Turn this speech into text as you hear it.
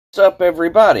What's up,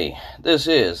 everybody? This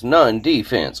is None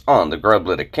Defense on the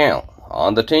Grublet account.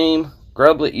 On the team,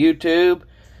 Grublet YouTube,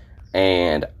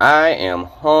 and I am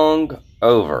hung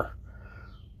over.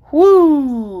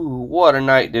 Woo! What a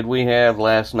night did we have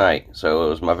last night. So it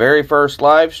was my very first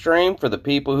live stream. For the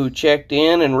people who checked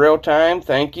in real time,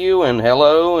 thank you and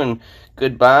hello and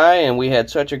goodbye, and we had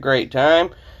such a great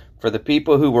time. For the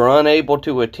people who were unable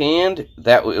to attend,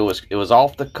 it was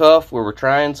off the cuff. We were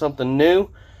trying something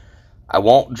new. I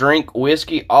won't drink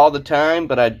whiskey all the time,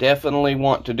 but I definitely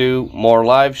want to do more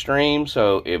live streams.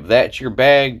 So if that's your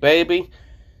bag, baby,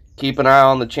 keep an eye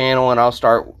on the channel and I'll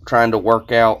start trying to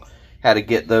work out how to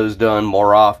get those done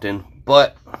more often.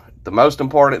 But the most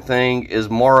important thing is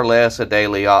more or less a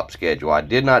daily op schedule. I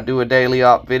did not do a daily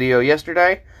op video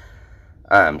yesterday.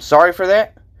 I'm sorry for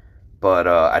that. But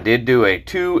I did do a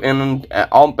basically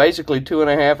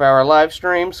 2.5 hour live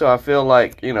stream. So I feel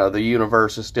like, the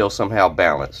universe is still somehow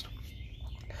balanced.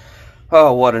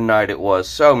 Oh, what a night it was.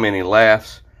 So many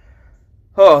laughs.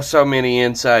 Oh, so many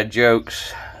inside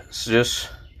jokes. It's just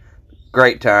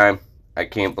great time. I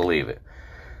can't believe it.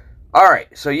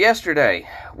 Alright, so yesterday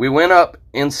we went up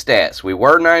in stats. We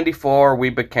were 94, we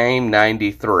became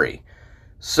 93.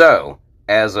 So,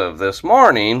 as of this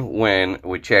morning, when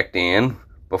we checked in,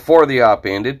 before the op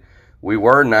ended, we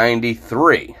were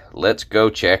 93. Let's go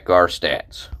check our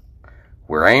stats.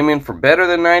 We're aiming for better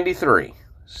than 93.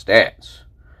 Stats.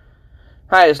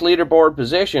 Highest leaderboard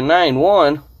position,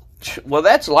 9-1. Well,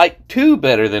 that's like 2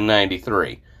 better than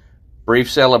 93.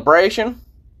 Brief celebration.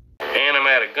 And I'm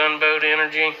out of gunboat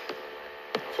energy,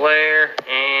 flare,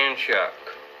 and shock.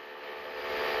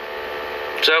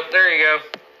 So, there you go.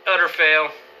 Utter fail.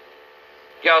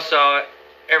 Y'all saw it.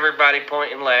 Everybody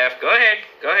point and laugh. Go ahead.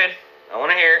 Go ahead. I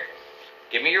want to hear it.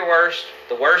 Give me your worst.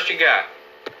 The worst you got.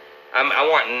 I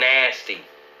want nasty.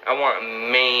 I want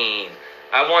mean.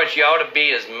 I want y'all to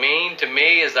be as mean to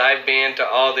me as I've been to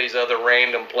all these other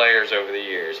random players over the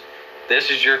years. This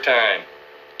is your time.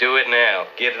 Do it now.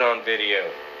 Get it on video.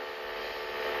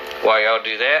 While y'all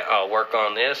do that, I'll work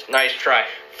on this. Nice try.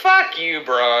 Fuck you,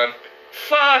 Braun.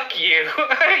 Fuck you.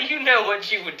 You know what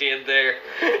you did there.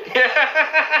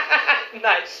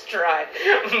 Nice try.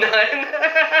 None.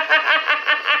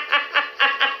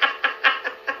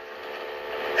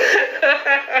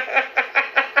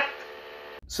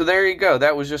 So there you go.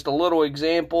 That was just a little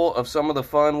example of some of the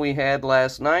fun we had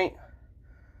last night.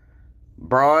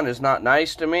 Braun is not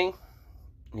nice to me.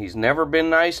 He's never been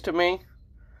nice to me.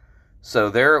 So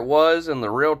there it was in the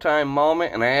real-time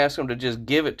moment, and I asked him to just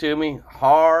give it to me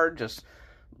hard, just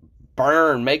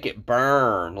burn, make it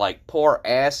burn, like pour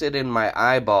acid in my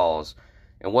eyeballs.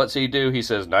 And what's he do? He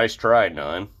says, nice try,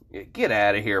 None. Get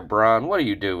out of here, Braun. What are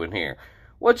you doing here?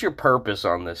 What's your purpose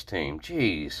on this team?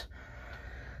 Jeez.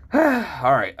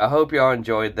 Alright, I hope y'all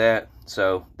enjoyed that.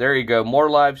 So, there you go. More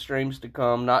live streams to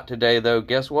come. Not today, though.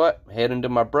 Guess what? Heading to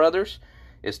my brother's.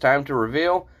 It's time to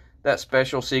reveal that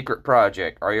special secret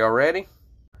project. Are y'all ready?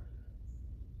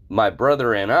 My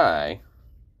brother and I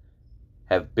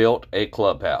have built a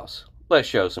clubhouse. Let's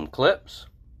show some clips.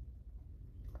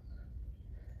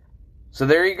 So,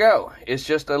 there you go. It's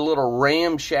just a little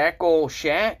ramshackle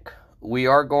shack. We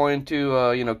are going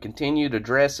to, continue to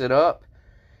dress it up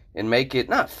and make it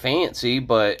not fancy,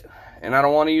 but, and I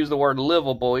don't want to use the word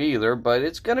livable either, but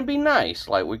it's going to be nice.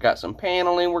 Like, we got some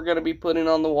paneling we're going to be putting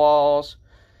on the walls.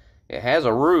 It has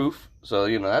a roof, so,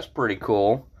 that's pretty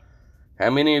cool. How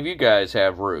many of you guys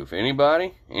have roof?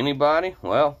 Anybody? Anybody?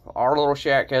 Well, our little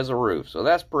shack has a roof, so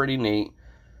that's pretty neat.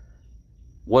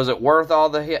 Was it worth all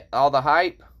the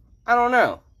hype? I don't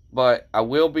know, but I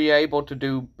will be able to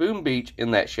do Boom Beach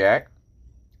in that shack.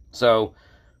 So,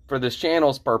 for this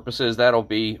channel's purposes, that'll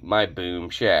be my boom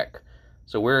shack.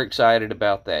 So we're excited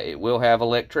about that. It will have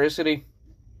electricity.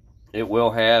 It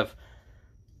will have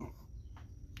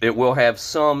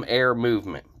some air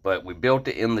movement. But we built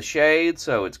it in the shade,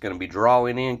 so it's going to be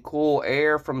drawing in cool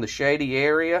air from the shady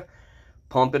area,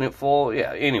 pumping it full.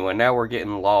 Yeah, anyway, now we're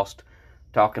getting lost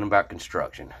talking about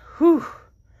construction. Whew.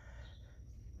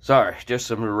 Sorry, just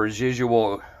some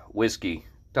residual whiskey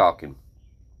talking.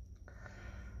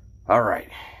 All right.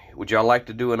 Would y'all like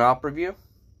to do an op review?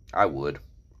 I would.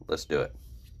 Let's do it.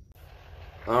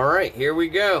 All right, here we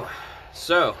go.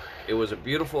 So, it was a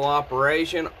beautiful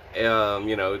operation.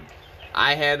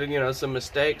 I had, some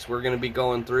mistakes. We're going to be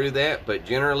going through that, but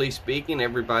generally speaking,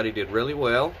 everybody did really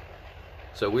well.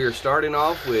 So, we are starting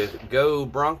off with Go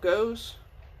Broncos.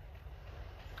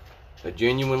 A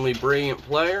genuinely brilliant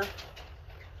player.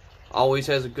 Always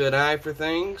has a good eye for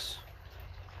things.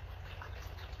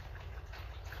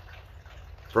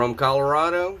 From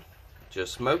Colorado,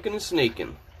 just smoking and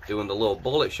sneaking, doing the little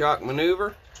bullet shock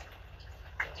maneuver.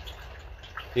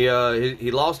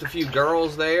 He lost a few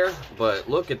girls there, but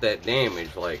look at that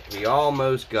damage. Like, he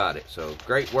almost got it. So,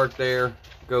 great work there.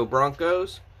 Go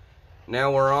Broncos.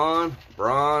 Now we're on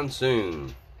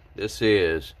Bronsoon. This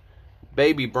is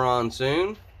baby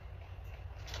Bronsoon.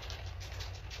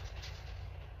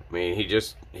 I mean,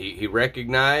 he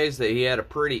recognized that he had a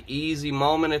pretty easy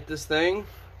moment at this thing.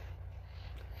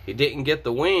 He didn't get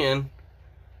the win,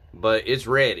 but it's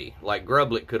ready. Like,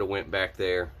 Grublet could have went back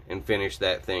there and finished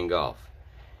that thing off.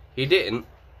 He didn't,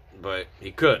 but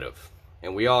he could have.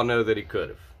 And we all know that he could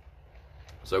have.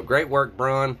 So, great work,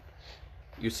 Bron.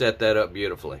 You set that up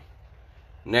beautifully.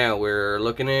 Now, we're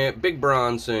looking at Big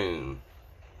Bronsoon.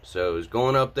 So, he's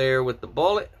going up there with the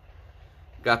bullet.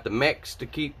 Got the mechs to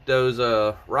keep those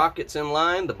rockets in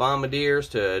line. The bombardiers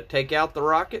to take out the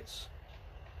rockets.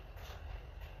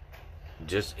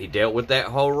 He dealt with that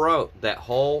whole row.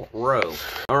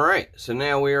 Alright, so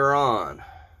now we are on.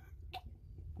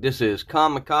 This is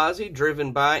Kamikaze,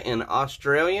 driven by an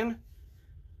Australian.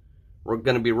 We're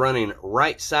going to be running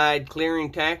right side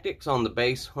clearing tactics on the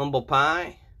base Humble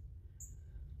Pie.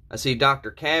 I see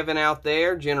Dr. Cavan out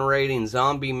there generating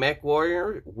zombie mech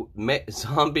warriors,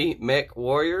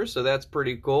 so that's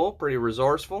pretty cool, pretty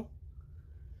resourceful.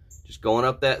 Just going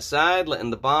up that side,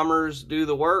 letting the bombers do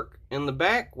the work in the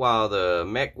back while the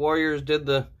mech warriors did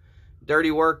the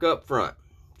dirty work up front.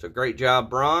 So great job,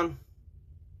 Bron.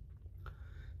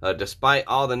 Despite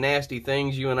all the nasty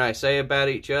things you and I say about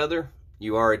each other,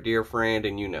 you are a dear friend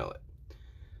and you know it.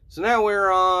 So now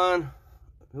we're on,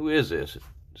 who is this?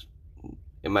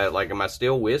 Am I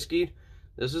still whiskeyed?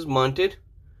 This is Munted.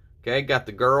 Okay, got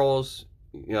the girls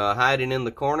hiding in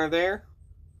the corner there.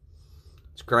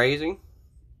 It's crazy.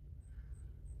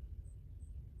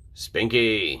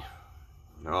 Spinky.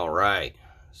 Alright.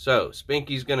 So,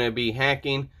 Spinky's going to be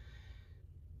hacking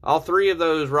all three of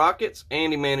those rockets,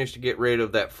 and he managed to get rid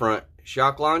of that front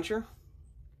shock launcher.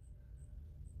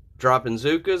 Dropping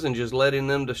Zookas and just letting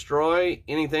them destroy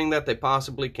anything that they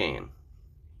possibly can.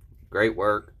 Great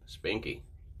work, Spinky.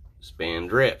 Spin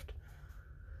Drift.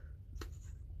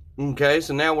 Okay,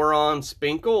 so now we're on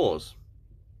Spinkles.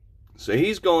 So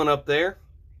he's going up there.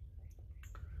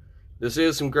 This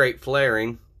is some great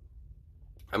flaring.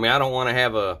 I mean, I don't want to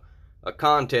have a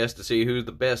contest to see who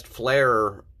the best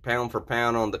flarer pound for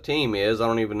pound on the team is. I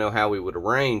don't even know how we would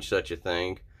arrange such a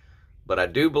thing. But I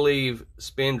do believe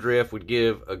Spin Drift would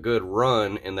give a good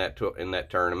run in that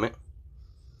tournament.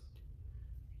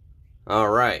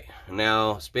 Alright,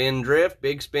 now Spin Drift,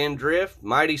 Big Spin Drift,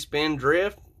 Mighty Spin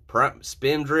Drift,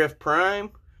 Spin Drift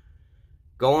Prime,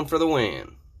 going for the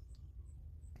win.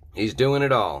 He's doing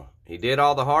it all. He did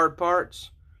all the hard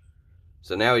parts.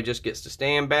 So now he just gets to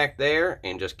stand back there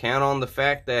and just count on the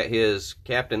fact that his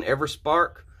Captain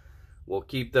Everspark will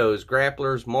keep those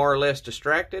grapplers more or less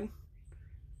distracted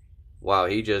while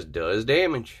he just does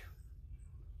damage.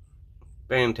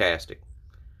 Fantastic.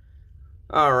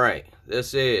 Alright,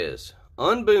 this is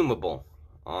Unboomable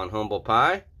on Humble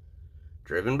Pie,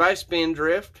 driven by Spin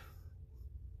Drift.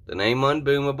 The name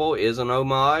Unboomable is an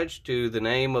homage to the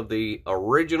name of the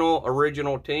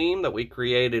original team that we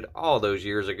created all those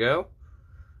years ago.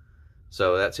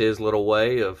 So that's his little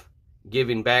way of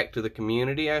giving back to the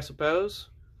community, I suppose.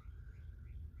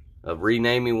 Of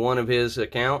renaming one of his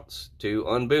accounts to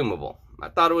Unboomable. I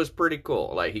thought it was pretty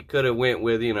cool. Like, he could have went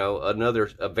with, you know,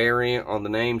 a variant on the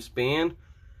name Spin,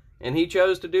 and he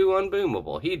chose to do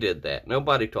Unboomable. He did that.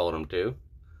 Nobody told him to.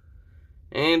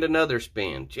 And another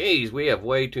spin. Jeez, we have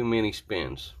way too many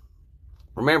spins.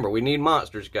 Remember, we need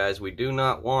monsters, guys. We do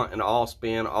not want an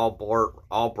all-spin,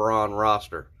 all-brawn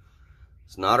roster.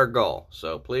 It's not our goal.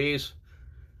 So please,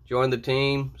 join the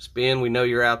team. Spin, we know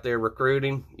you're out there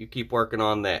recruiting. You keep working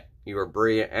on that. You are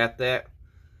brilliant at that.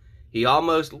 He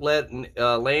almost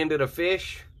landed a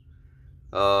fish.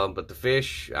 But the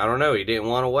fish, I don't know, he didn't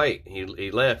want to wait.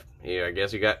 He left. I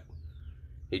guess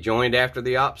he joined after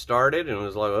the op started and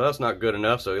was like, well, that's not good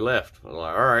enough, so he left. I was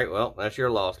like, alright, well, that's your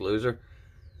loss, loser.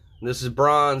 This is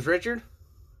Bronze Richard,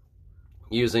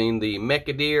 using the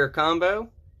Mechadeer combo.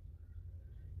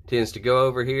 Tends to go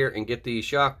over here and get these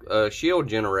shield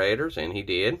generators, and he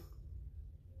did.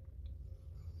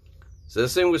 So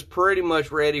this thing was pretty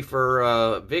much ready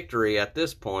for victory at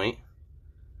this point.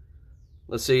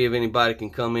 Let's see if anybody can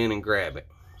come in and grab it.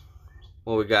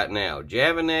 What we got now?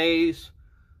 Javanaise,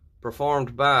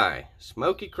 performed by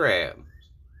Smoky Crab.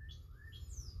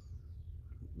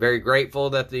 Very grateful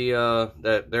that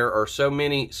that there are so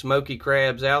many Smoky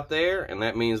Crabs out there, and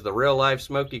that means the real life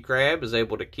Smoky Crab is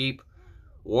able to keep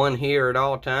one here at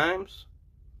all times.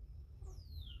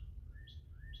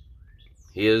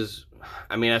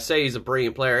 I mean, I say he's a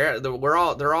brilliant player. They're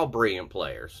all brilliant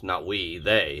players. Not we,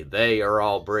 they. They are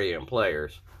all brilliant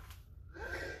players.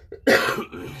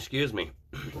 Excuse me.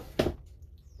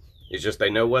 It's just they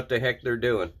know what the heck they're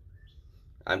doing.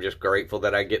 I'm just grateful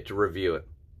that I get to review it.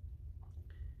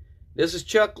 This is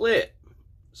Chuck Litt.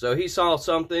 So he saw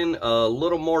something a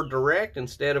little more direct.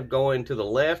 Instead of going to the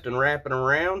left and wrapping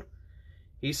around,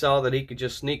 he saw that he could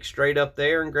just sneak straight up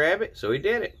there and grab it, so he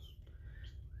did it.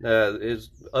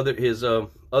 His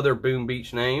other Boom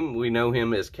Beach name, we know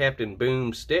him as Captain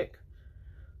Boomstick.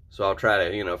 So I'll try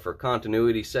to, for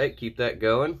continuity's sake, keep that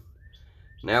going.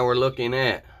 Now we're looking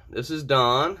at, this is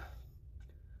Don.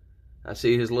 I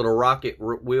see his little rocket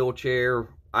wheelchair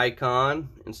icon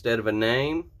instead of a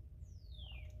name.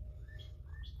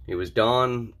 He was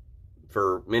Don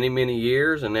for many, many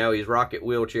years, and now he's Rocket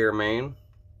Wheelchair Man.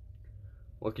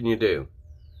 What can you do?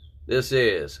 This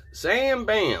is Sam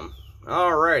Bam.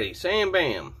 Alrighty, Sam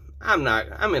Bam.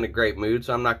 I'm in a great mood,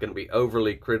 so I'm not going to be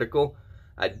overly critical.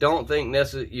 I don't think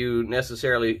you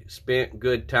necessarily spent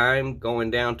good time going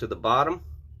down to the bottom,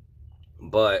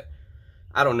 but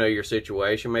I don't know your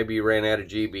situation. Maybe you ran out of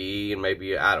GBE, and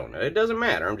maybe, I don't know. It doesn't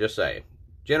matter. I'm just saying.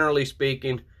 Generally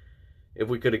speaking, if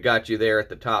we could have got you there at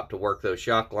the top to work those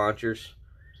shock launchers,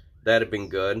 that'd have been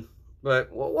good.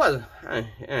 But what was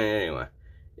anyway?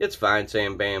 It's fine,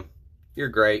 Sam Bam. You're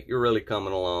great. You're really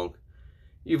coming along.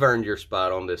 You've earned your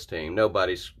spot on this team.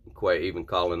 Nobody's quite even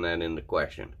calling that into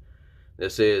question.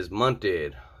 This is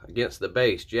Munted against the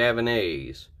base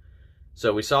Javanese.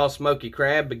 So we saw Smoky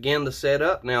Crab begin the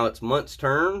setup. Now it's Munt's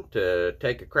turn to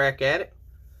take a crack at it.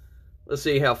 Let's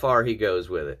see how far he goes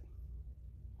with it.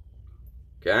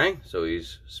 Okay, so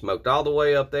he's smoked all the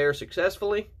way up there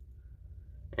successfully.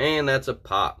 And that's a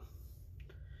pop.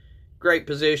 Great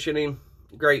positioning.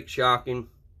 Great shocking.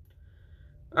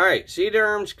 Alright,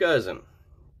 C-Derm's cousin.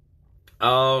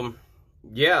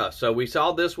 Yeah, so we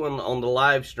saw this one on the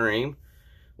live stream.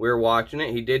 We were watching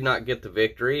it. He did not get the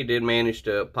victory. He did manage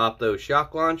to pop those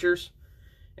shock launchers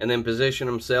and then position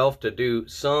himself to do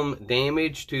some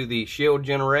damage to the shield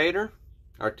generator,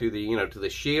 or to the, to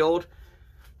the shield.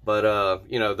 But,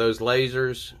 those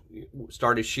lasers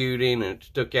started shooting, and it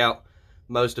took out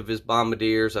most of his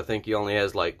bombardiers. I think he only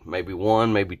has, like, maybe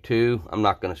one, maybe two. I'm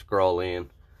not going to scroll in.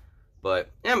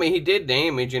 But, I mean, he did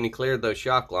damage, and he cleared those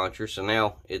shock launchers, so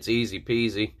now it's easy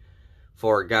peasy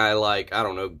for a guy like, I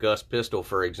don't know, Gus Pistol,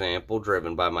 for example,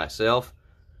 driven by myself.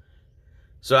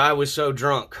 So I was so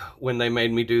drunk when they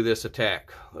made me do this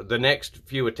attack. The next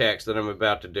few attacks that I'm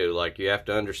about to do, like, you have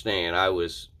to understand, I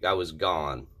was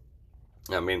gone.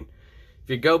 I mean, if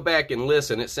you go back and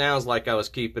listen, it sounds like I was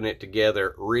keeping it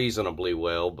together reasonably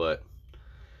well, but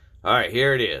alright,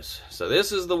 here it is. So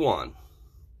this is the one.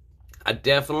 I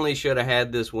definitely should have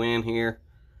had this win here.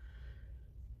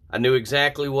 I knew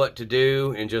exactly what to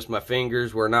do, and just my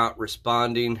fingers were not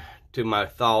responding to my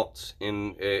thoughts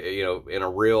in in a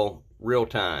real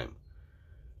time.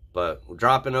 But we're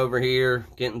dropping over here,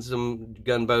 getting some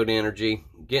gunboat energy,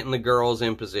 getting the girls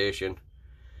in position.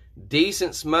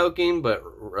 Decent smoking, but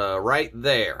right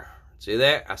there. See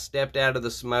that? I stepped out of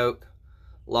the smoke,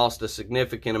 lost a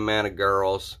significant amount of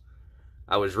girls.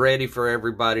 I was ready for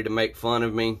everybody to make fun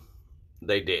of me.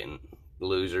 They didn't.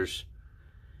 Losers.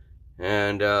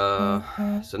 And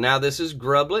so now this is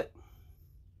Grublet.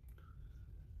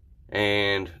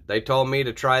 And they told me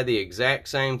to try the exact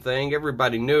same thing.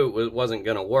 Everybody knew it wasn't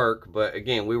going to work, but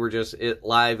again, we were just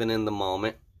live and in the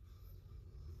moment.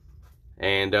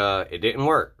 And it didn't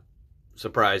work.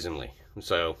 Surprisingly.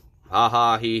 So,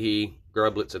 ha hee hee,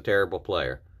 Grublet's a terrible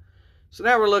player. So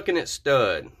now we're looking at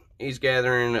Stud. He's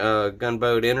gathering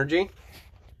gunboat energy.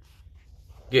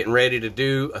 Getting ready to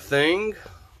do a thing.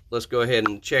 Let's go ahead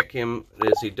and check him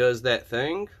as he does that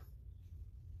thing.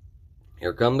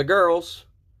 Here come the girls.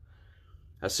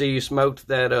 I see you smoked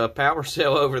that power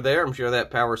cell over there. I'm sure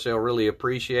that power cell really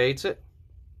appreciates it.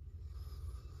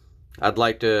 I'd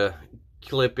like to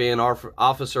clip in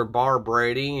Officer Bar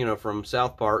Brady, from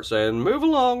South Park, saying, "Move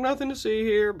along, nothing to see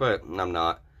here," but I'm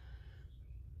not.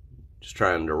 Just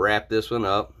trying to wrap this one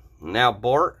up. Now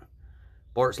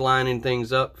Bort's lining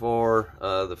things up for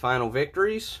the final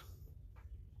victories.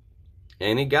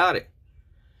 And he got it.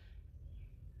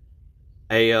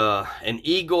 An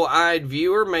eagle-eyed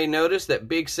viewer may notice that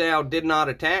Big Sal did not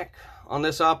attack on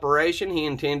this operation. He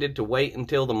intended to wait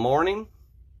until the morning.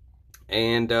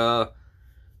 And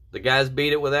the guys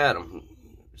beat it without him.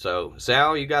 So,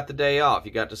 Sal, you got the day off.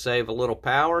 You got to save a little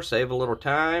power, save a little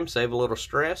time, save a little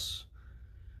stress.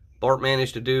 Bart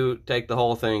managed to take the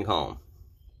whole thing home.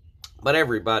 But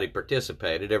everybody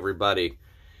participated. Everybody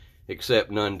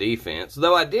except none defense.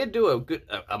 Though I did do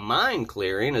a mine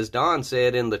clearing, as Don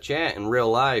said in the chat in real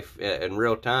life, in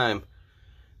real time.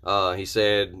 He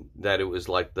said that it was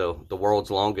like the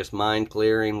world's longest mine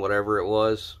clearing, whatever it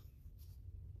was.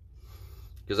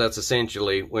 Because that's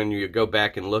essentially, when you go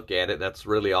back and look at it, that's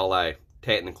really all I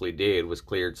technically did, was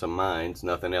cleared some mines.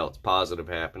 Nothing else positive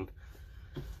happened.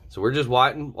 So we're just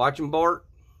watching Bart,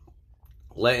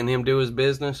 letting him do his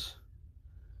business.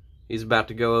 He's about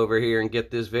to go over here and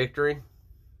get this victory.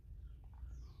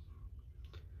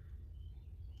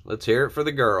 Let's hear it for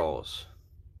the girls.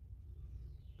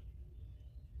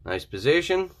 Nice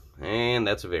position, and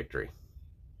that's a victory.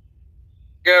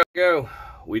 Go.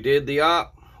 We did the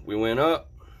op. We went up.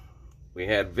 We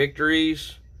had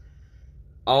victories.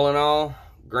 All in all,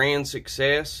 grand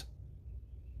success.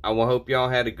 I will hope y'all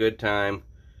had a good time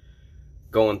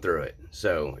going through it.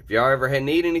 So, if y'all ever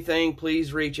need anything,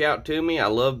 please reach out to me. I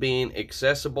love being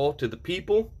accessible to the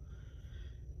people.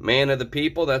 Man of the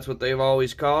people, that's what they've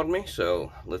always called me.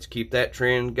 So, let's keep that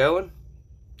trend going.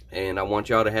 And I want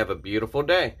y'all to have a beautiful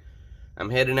day. I'm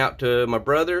heading out to my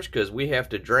brother's because we have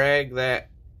to drag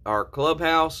our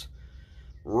clubhouse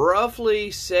roughly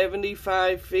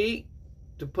 75 feet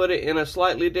to put it in a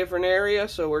slightly different area.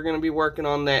 So we're going to be working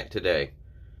on that today.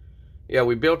 Yeah,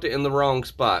 we built it in the wrong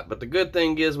spot. But the good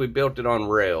thing is we built it on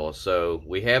rails. So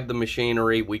we have the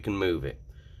machinery. We can move it.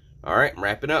 All right, I'm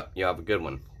wrapping up. Y'all have a good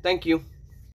one. Thank you.